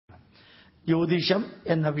ജ്യോതിഷം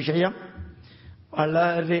എന്ന വിഷയം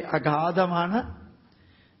വളരെ അഗാധമാണ്.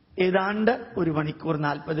 ഏതാണ്ട് 1 മണിക്കൂർ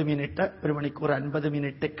 40 മിനിറ്റ്, 1 മണിക്കൂർ 50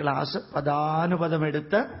 മിനിറ്റ് ക്ലാസ്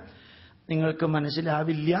പദാനുപദമെടുത്ത് നിങ്ങൾക്ക്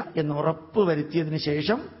മനസ്സിലാവില്ല എന്ന് ഉറപ്പ് വരുത്തിയതിനു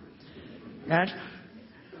ശേഷം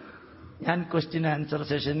ഞാൻ ക്വസ്റ്റ്യൻ ആൻസർ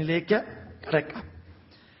സെഷനിലേക്ക് കടക്കാം.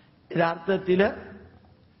 യഥാർത്ഥത്തിൽ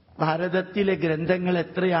ഭാരതത്തിലെ ഗ്രന്ഥങ്ങൾ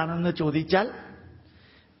എത്രയാണെന്ന് ചോദിച്ചാൽ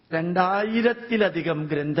 2000-ലധികം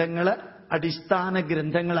ഗ്രന്ഥങ്ങൾ അടിസ്ഥാന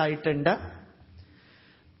ഗ്രന്ഥങ്ങളായിട്ടുണ്ട്.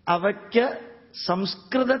 അവയ്ക്ക്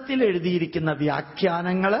സംസ്കൃതത്തിൽ എഴുതിയിരിക്കുന്ന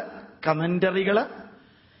വ്യാഖ്യാനങ്ങൾ, കമന്ററികൾ,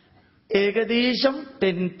 ഏകദേശം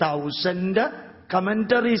 10,000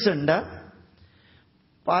 കമന്ററീസ് ഉണ്ട്.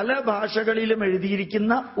 പല ഭാഷകളിലും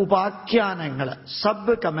എഴുതിയിരിക്കുന്ന ഉപാഖ്യാനങ്ങൾ,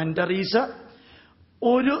 സബ് കമന്ററീസ്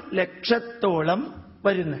 100,000-ഓളം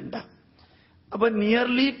വരുന്നുണ്ട്. അപ്പൊ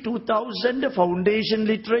nearly 2,000 foundation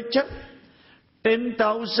literature,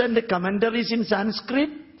 10,000 commentaries in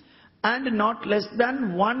Sanskrit and not less than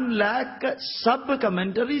 1 lakh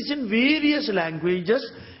sub-commentaries in various languages,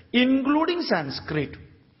 including Sanskrit.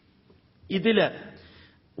 ഇതില്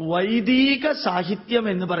വൈദിക സാഹിത്യം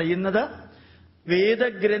എന്ന് പറയുന്നത്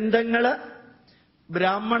വേദഗ്രന്ഥങ്ങള്,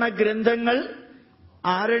 ബ്രാഹ്മണ ഗ്രന്ഥങ്ങൾ,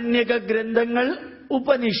 ആരണ്യക ഗ്രന്ഥങ്ങൾ,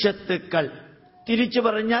 ഉപനിഷത്തുക്കൾ. തിരിച്ചു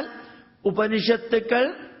പറഞ്ഞാൽ ഉപനിഷത്തുക്കൾ,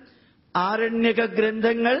 ആരണ്യക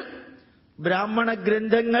ഗ്രന്ഥങ്ങൾ, ബ്രാഹ്മണ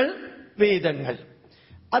ഗ്രന്ഥങ്ങൾ, വേദങ്ങൾ.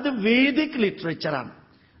 അത് വേദിക് ലിറ്ററേച്ചറാണ്.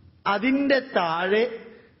 അതിന്റെ താഴെ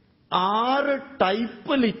 6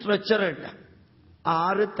 ടൈപ്പ് ലിറ്ററേച്ചർ ഉണ്ട്,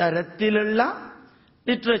 6 തരത്തിലുള്ള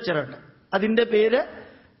ലിറ്ററേച്ചർ ഉണ്ട്. അതിന്റെ പേര്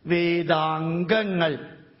വേദാംഗങ്ങൾ.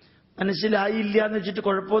 മനസ്സിലായില്ല എന്ന് വെച്ചിട്ട്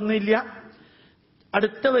കുഴപ്പമൊന്നുമില്ല,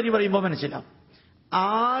 അടുത്ത വരി പറയുമ്പോൾ മനസ്സിലാവും.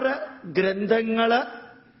 6 ഗ്രന്ഥങ്ങള്,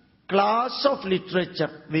 ക്ലാസ് ഓഫ് ലിറ്ററേച്ചർ,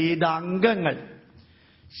 വേദാംഗങ്ങൾ.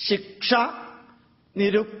 ശിക്ഷ,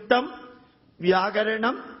 നിരുക്തം,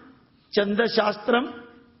 വ്യാകരണം, ഛന്ദശാസ്ത്രം,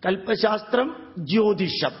 കൽപ്പശാസ്ത്രം,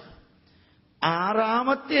 ജ്യോതിഷം.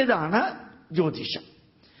 6ാമത്തേതാണ് ജ്യോതിഷം.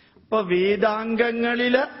 അപ്പൊ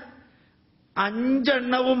വേദാംഗങ്ങളില്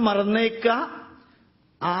 5 മറന്നേക്ക,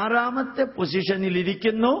 6ാമത്തെ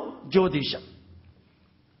പൊസിഷനിലിരിക്കുന്നു ജ്യോതിഷം.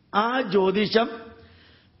 ആ ജ്യോതിഷം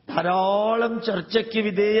ധാരാളം ചർച്ചയ്ക്ക്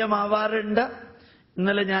വിധേയമാവാറുണ്ട്.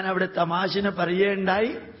 ഇന്നലെ ഞാൻ അവിടെ തമാശന്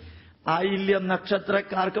പറയുകയുണ്ടായി, ആയില്യം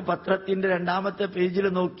നക്ഷത്രക്കാർക്ക് പത്രത്തിന്റെ 2ാമത്തെ പേജിൽ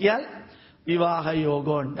നോക്കിയാൽ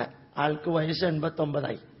വിവാഹയോഗമുണ്ട്. ആൾക്ക് വയസ്സ്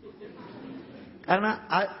 89. കാരണം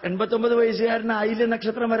 89 വയസ്സുകാരന് ആയില്യ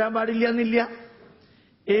നക്ഷത്രം വരാൻ പാടില്ല എന്നില്ല.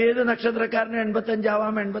 ഏത് നക്ഷത്രക്കാരന് 85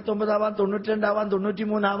 ആവാം, 89 ആവാം, 92 ആവാം,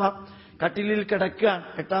 93 ആവാം. കട്ടിലിൽ കിടക്കുകയാണ്.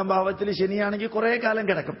 8ാം ഭാവത്തിൽ ശനിയാണെങ്കിൽ കുറെ കാലം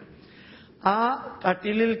കിടക്കും. ആ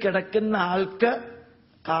കട്ടിലിൽ കിടക്കുന്ന ആൾക്ക്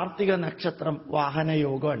കാർത്തിക നക്ഷത്രം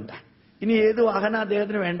വാഹനയോഗമുണ്ട്. ഇനി ഏത് വാഹനം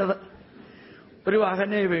അദ്ദേഹത്തിന് വേണ്ടത്? ഒരു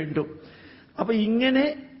വാഹനമേ വേണ്ടു. അപ്പൊ ഇങ്ങനെ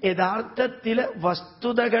യഥാർത്ഥത്തില്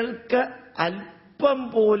വസ്തുതകൾക്ക് അല്പം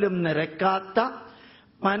പോലും നിരക്കാത്ത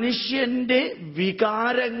മനുഷ്യന്റെ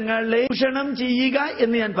വികാരങ്ങളെ ചൂഷണം ചെയ്യുക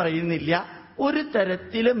എന്ന് ഞാൻ പറയുന്നില്ല, ഒരു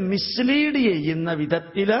തരത്തില് മിസ്ലീഡ് ചെയ്യുന്ന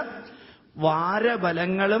വിധത്തില്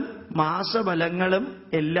വാരഫലങ്ങളും മാസഫലങ്ങളും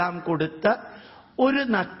എല്ലാം കൊടുത്ത് ഒരു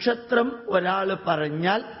നക്ഷത്രം ഒരാൾ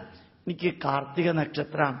പറഞ്ഞാൽ എനിക്ക് കാർത്തിക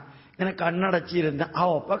നക്ഷത്രമാണ്, ഇങ്ങനെ കണ്ണടച്ചിരുന്ന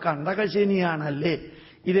ഒപ്പ കണ്ടകശനിയാണല്ലേ,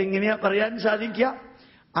 ഇതെങ്ങനെയാ പറയാൻ സാധിക്കുക?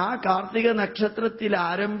 ആ കാർത്തിക നക്ഷത്രത്തിൽ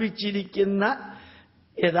ആരംഭിച്ചിരിക്കുന്ന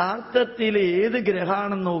യഥാർത്ഥത്തിൽ ഏത്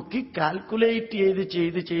ഗ്രഹമാണെന്ന് നോക്കി കാൽക്കുലേറ്റ്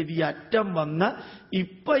ചെയ്ത് ഈ അറ്റം വന്ന്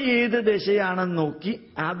ഇപ്പൊ ഏത് ദശയാണെന്ന് നോക്കി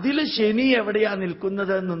അതിൽ ശനി എവിടെയാ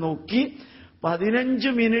നിൽക്കുന്നതെന്ന് നോക്കി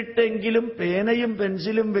 15 മിനിറ്റെങ്കിലും പേനയും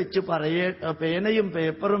പെൻസിലും വെച്ച് പേനയും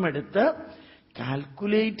പേപ്പറും എടുത്ത്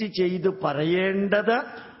കാൽക്കുലേറ്റ് ചെയ്ത് പറയേണ്ടത്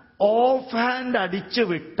ഓഫ് ഹാൻഡ് അടിച്ചു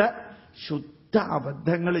വിട്ട് ശുദ്ധ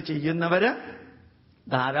അബദ്ധങ്ങൾ ചെയ്യുന്നവര്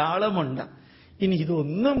ധാരാളമുണ്ട്. ഇനി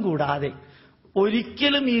ഇതൊന്നും കൂടാതെ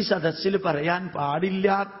ഒരിക്കലും ഈ സദസ്സിൽ പറയാൻ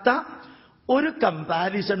പാടില്ലാത്ത ഒരു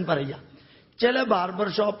കമ്പാരിസൺ പറയാം. ചില ബാർബർ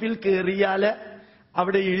ഷോപ്പിൽ കയറിയാല്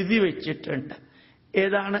അവിടെ എഴുതി വെച്ചിട്ടുണ്ട്,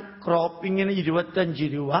 ഏതാണ് ക്രോപ്പിങ്ങിന് 25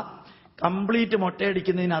 രൂപ, കംപ്ലീറ്റ്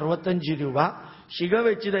മുട്ടയടിക്കുന്നതിന് 65 രൂപ, ശിഖ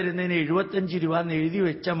വെച്ച് തരുന്നതിന് 75 രൂപ എന്ന് എഴുതി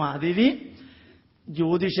വെച്ച മാതിരി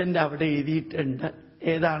ജ്യോതിഷന്റെ അവിടെ എഴുതിയിട്ടുണ്ട്.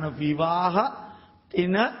 ഏതാണ്?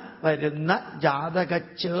 വിവാഹത്തിന് വരുന്ന ജാതക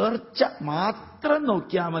ചേർച്ച മാത്രം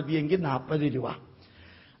നോക്കിയാൽ മതിയെങ്കിൽ 40 രൂപ.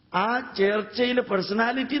 ആ ചേർച്ചയിൽ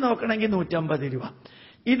പേഴ്സണാലിറ്റി നോക്കണമെങ്കിൽ 150 രൂപ.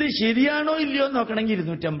 ഇത് ശരിയാണോ ഇല്ലയോ നോക്കണമെങ്കിൽ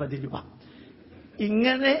 250 രൂപ.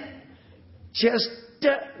 ഇങ്ങനെ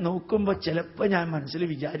ജസ്റ്റ് നോക്കുമ്പോ ചിലപ്പോ ഞാൻ മനസ്സിൽ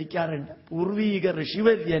വിചാരിക്കാറുണ്ട്, പൂർവീക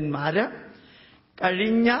ഋഷിവര്യന്മാര്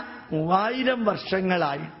കഴിഞ്ഞ 3000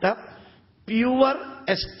 വർഷങ്ങളായിട്ട് പ്യുവർ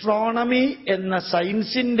എസ്ട്രോണമി എന്ന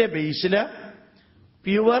സയൻസിന്റെ ബേസില്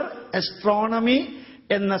പ്യുവർ അസ്ട്രോണമി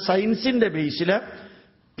എന്ന സയൻസിന്റെ ബേസില്,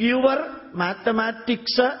 പ്യുവർ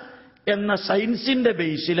മാത്തമാറ്റിക്സ് എന്ന സയൻസിന്റെ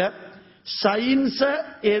ബേസില്, സയൻസ്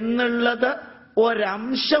എന്നുള്ളത്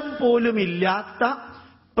ഒരംശം പോലും ഇല്ലാത്ത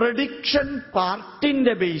പ്രഡിക്ഷൻ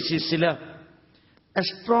പാർട്ടിന്റെ ബേസിസില്,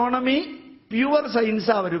 അസ്ട്രോണമി പ്യുവർ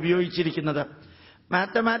സയൻസാണ് അവർ ഉപയോഗിച്ചിരിക്കുന്നത്,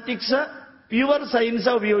 മാത്തമാറ്റിക്സ് പ്യുവർ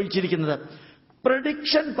സയൻസാണ് ഉപയോഗിച്ചിരിക്കുന്നത്.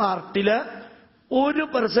 പ്രഡിക്ഷൻ പാർട്ടില്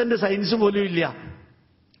 1% സയൻസ് പോലും ഇല്ല.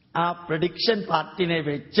 ആ പ്രഡിക്ഷൻ പാർട്ടിനെ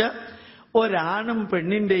വെച്ച് ഒരാണും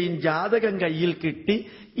പെണ്ണിന്റെയും ജാതകം കയ്യിൽ കിട്ടി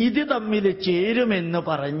ഇത് തമ്മിൽ ചേരുമെന്ന്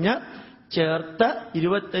പറഞ്ഞ് ചേർത്ത്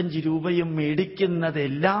 25 രൂപയും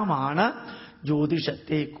മേടിക്കുന്നതെല്ലാമാണ്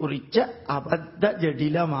ജ്യോതിഷത്തെക്കുറിച്ച്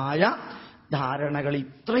അബദ്ധജടിലമായ ധാരണകൾ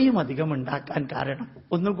ഇത്രയും അധികം ഉണ്ടാക്കാൻ കാരണം.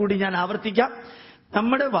 ഒന്നുകൂടി ഞാൻ ആവർത്തിക്കാം.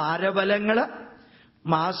 നമ്മുടെ വാരഫലങ്ങള്,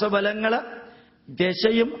 മാസഫലങ്ങള്,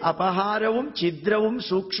 ദശയും അപഹാരവും ഛിദ്രവും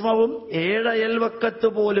സൂക്ഷ്മവും ഏഴയൽവക്കത്ത്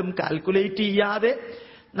പോലും കാൽക്കുലേറ്റ് ചെയ്യാതെ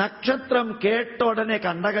നക്ഷത്രം കേട്ടോടനെ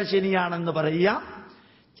കണ്ടകശനിയാണെന്ന് പറയുക.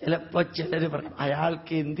 ചിലപ്പോ ചിലര് പറയും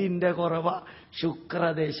അയാൾക്ക് എന്തിന്റെ കുറവാ,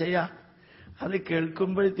 ശുക്രദശയാ. അത്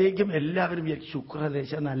കേൾക്കുമ്പോഴത്തേക്കും എല്ലാവരും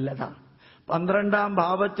ശുക്രദശ നല്ലതാണ്. 12ാം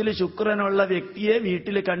ഭാവത്തിൽ ശുക്രനുള്ള വ്യക്തിയെ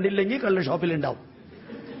വീട്ടിൽ കണ്ടില്ലെങ്കിൽ കള്ള് ഷോപ്പിലുണ്ടാവും.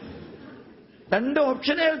 2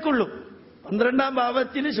 ഓപ്ഷനേ കേൾക്കുള്ളൂ. 12ാം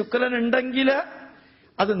ഭാവത്തിൽ ശുക്രൻ ഉണ്ടെങ്കിൽ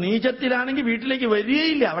അത് നീചത്തിലാണെങ്കിൽ വീട്ടിലേക്ക്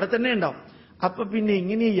വരികയില്ല, അവിടെ തന്നെ ഉണ്ടാവും. അപ്പൊ പിന്നെ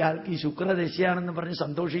എങ്ങനെ ഇയാൾക്ക് ഈ ശുക്രദശയാണെന്ന് പറഞ്ഞ്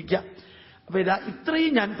സന്തോഷിക്കാം. അപ്പൊ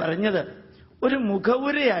ഇത്രയും ഞാൻ പറഞ്ഞത് ഒരു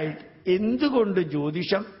മുഖവുരയായിട്ട് എന്തുകൊണ്ട്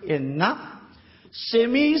ജ്യോതിഷം എന്ന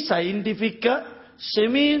semi scientific,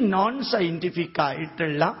 semi non scientific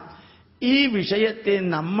ആയിട്ടുള്ള ഈ വിഷയത്തെ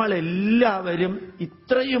നമ്മളെല്ലാവരും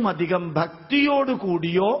ഇത്രയും അധികം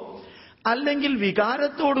ഭക്തിയോടുകൂടിയോ അല്ലെങ്കിൽ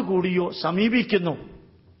വികാരത്തോടു കൂടിയോ സമീപിക്കുന്നു.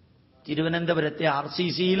 തിരുവനന്തപുരത്തെ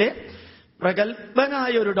RCCയിലെ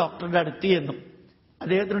പ്രഗത്ഭനായ ഒരു ഡോക്ടറുടെ അടുത്ത് ചെന്നു.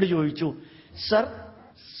 അദ്ദേഹത്തിനോട് ചോദിച്ചു,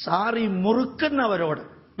 സാർ ഈ മുറുക്കുന്നവരോട്,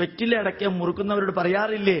 വെറ്റില അടക്കം മുറുക്കുന്നവരോട്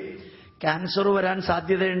പറയാറില്ലേ ക്യാൻസർ വരാൻ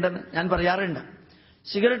സാധ്യതയുണ്ടെന്ന്? ഞാൻ പറയാറുണ്ട്.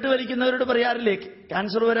 സിഗരറ്റ് വലിക്കുന്നവരോട് പറയാറില്ലേ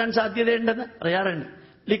ക്യാൻസർ വരാൻ സാധ്യതയുണ്ടെന്ന്? പറയാറുണ്ട്.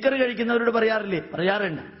 ലിക്കർ കഴിക്കുന്നവരോട് പറയാറില്ലേ?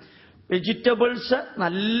 പറയാറുണ്ട്. വെജിറ്റബിൾസ്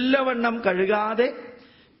നല്ലവണ്ണം കഴുകാതെ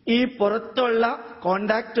ഈ പുറത്തുള്ള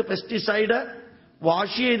കോണ്ടാക്ട് പെസ്റ്റിസൈഡ്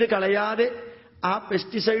വാഷ് ചെയ്ത് കളയാതെ ആ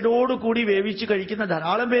പെസ്റ്റിസൈഡോട് കൂടി വേവിച്ച് കഴിക്കുന്ന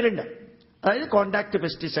ധാരാളം പേരുണ്ട്. അതായത് കോണ്ടാക്ട്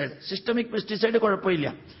പെസ്റ്റിസൈഡ്, സിസ്റ്റമിക് പെസ്റ്റിസൈഡ് കുഴപ്പമില്ല.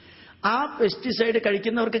 ആ പെസ്റ്റിസൈഡ്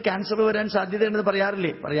കഴിക്കുന്നവർക്ക് ക്യാൻസർ വരാൻ സാധ്യതയുണ്ടെന്ന്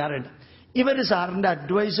പറയാറില്ലേ? പറയാറുണ്ട്. ഇവര് സാറിന്റെ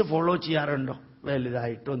അഡ്വൈസ് ഫോളോ ചെയ്യാറുണ്ടോ?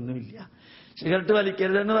 വലുതായിട്ടൊന്നുമില്ല. സിഗരറ്റ്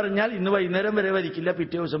വലിക്കരുതെന്ന് പറഞ്ഞാൽ ഇന്ന് വൈകുന്നേരം വരെ വലിക്കില്ല,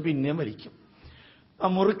 പിറ്റേ ദിവസം പിന്നെയും വലിക്കും.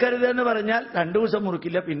 മുറുക്കരുതെന്ന് പറഞ്ഞാൽ 2 ദിവസം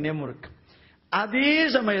മുറുക്കില്ല, പിന്നെയും മുറുക്കും. അതേ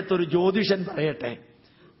സമയത്തൊരു ജ്യോതിഷൻ പറയട്ടെ,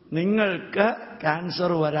 നിങ്ങൾക്ക്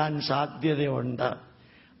ക്യാൻസർ വരാൻ സാധ്യതയുണ്ട്,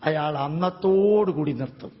 അയാൾ അന്നത്തോടുകൂടി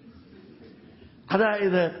നിർത്തും.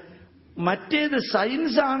 അതായത് മറ്റേത്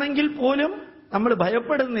സയൻസ് ആണെങ്കിൽ പോലും നമ്മൾ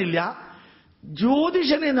ഭയപ്പെടുന്നില്ല,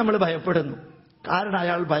 ജ്യോതിഷനെ നമ്മൾ ഭയപ്പെടുന്നു. കാരണം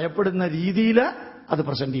അയാൾ ഭയപ്പെടുന്ന രീതിയിൽ അത്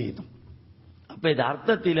പ്രസന്റ് ചെയ്യുന്നു. അപ്പൊ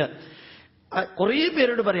യഥാർത്ഥത്തില് കുറേ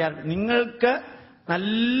പേരോട് പറയാറ്, നിങ്ങൾക്ക്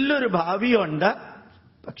നല്ലൊരു ഭാവിയുണ്ട്,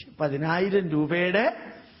 പക്ഷെ 10,000 രൂപയുടെ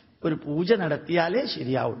ഒരു പൂജ നടത്തിയാലേ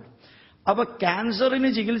ശരിയാവുള്ളൂ. അപ്പൊ ക്യാൻസറിന്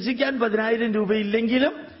ചികിത്സിക്കാൻ 10,000 രൂപ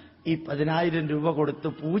ഇല്ലെങ്കിലും ഈ 10,000 രൂപ കൊടുത്ത്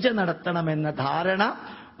പൂജ നടത്തണമെന്ന ധാരണ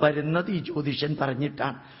വരുന്നത് ഈ ജ്യോതിഷൻ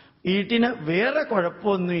പറഞ്ഞിട്ടാണ്. വീട്ടിന് വേറെ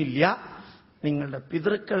കുഴപ്പമൊന്നുമില്ല, നിങ്ങളുടെ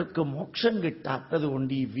പിതൃക്കൾക്ക് മോക്ഷം കിട്ടാത്തത്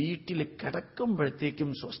കൊണ്ട് ഈ വീട്ടിൽ കിടക്കുമ്പോഴത്തേക്കും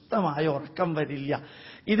സ്വസ്ഥമായ ഉറക്കം വരില്ല.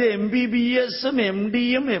 ഇത് MBBSും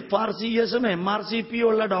MDയും FRCSും MRCPയും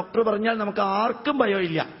ഉള്ള ഡോക്ടർ പറഞ്ഞാൽ നമുക്ക് ആർക്കും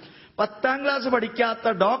ഭയമില്ല. 10ാം ക്ലാസ് പഠിക്കാത്ത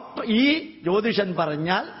ഡോക്ടർ ഈ ജ്യോതിഷൻ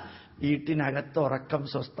പറഞ്ഞാൽ വീട്ടിനകത്ത് ഉറക്കം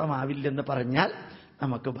സ്വസ്ഥമാവില്ലെന്ന് പറഞ്ഞാൽ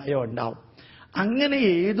നമുക്ക് ഭയം ഉണ്ടാവും. അങ്ങനെ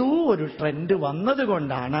ഏതോ ഒരു ട്രെൻഡ്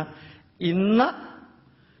വന്നതുകൊണ്ടാണ് ഇന്ന്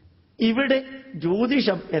ഇവിടെ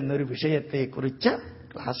ജ്യോതിഷം എന്നൊരു വിഷയത്തെക്കുറിച്ച്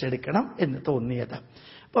ക്ലാസ് എടുക്കണം എന്ന് തോന്നിയത്.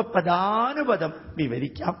 അപ്പൊ പദാനുപദം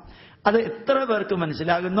വിവരിക്കാം. അത് എത്ര പേർക്ക്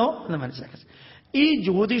മനസ്സിലാകുന്നോ എന്ന് മനസ്സിലാക്കാം. ഈ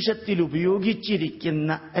ജ്യോതിഷത്തിൽ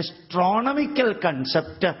ഉപയോഗിച്ചിരിക്കുന്ന അസ്ട്രോണമിക്കൽ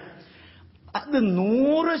കൺസെപ്റ്റ് അത്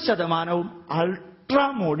 100% അൾട്രാ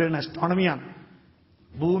മോഡേൺ അസ്ട്രോണമിയാണ്.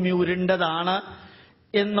 ഭൂമി ഉരുണ്ടതാണ്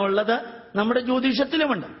എന്നുള്ളത് നമ്മുടെ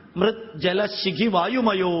ജ്യോതിഷത്തിലുമുണ്ട്. മൃത് ജല ശിഖി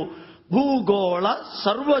വായുമയോ ഭൂഗോള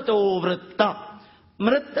സർവതോ വൃത്ത.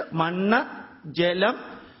 മൃത് മണ്ണ്, ജലം,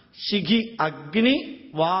 ശിഖി അഗ്നി,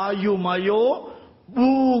 വായുമയോ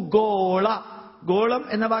ഭൂഗോള. ഗോളം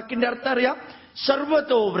എന്ന വാക്കിന്റെ അർത്ഥം അറിയാം.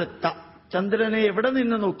 സർവതോ വൃത്ത. ചന്ദ്രനെ എവിടെ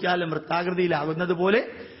നിന്ന് നോക്കിയാലും വൃത്താകൃതിയിലാകുന്നത് പോലെ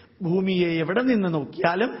ഭൂമിയെ എവിടെ നിന്ന്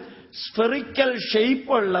നോക്കിയാലും സ്ഫെറിക്കൽ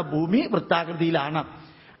ഷേപ്പുള്ള ഭൂമി വൃത്താകൃതിയിലാണ്.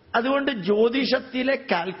 അതുകൊണ്ട് ജ്യോതിഷത്തിലെ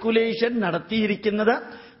കാൽക്കുലേഷൻ നടത്തിയിരിക്കുന്നത്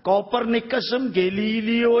കോപ്പർനിക്കസും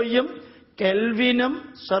ഗലീലിയോയും കെൽവിനും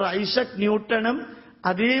സർ ഐസക് ന്യൂട്ടണും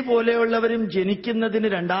അതേപോലെയുള്ളവരും ജനിക്കുന്നതിന്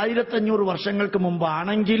 2500 വർഷങ്ങൾക്ക്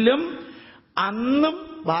മുമ്പാണെങ്കിലും അന്നും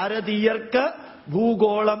ഭാരതീയർക്ക്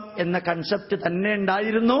ഭൂഗോളം എന്ന കൺസെപ്റ്റ് തന്നെ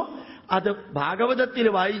ഉണ്ടായിരുന്നു. അത് ഭാഗവതത്തിൽ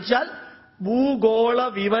വായിച്ചാൽ ഭൂഗോള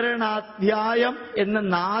വിവരണാധ്യായം എന്ന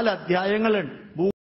 4 അധ്യായങ്ങളുണ്ട്.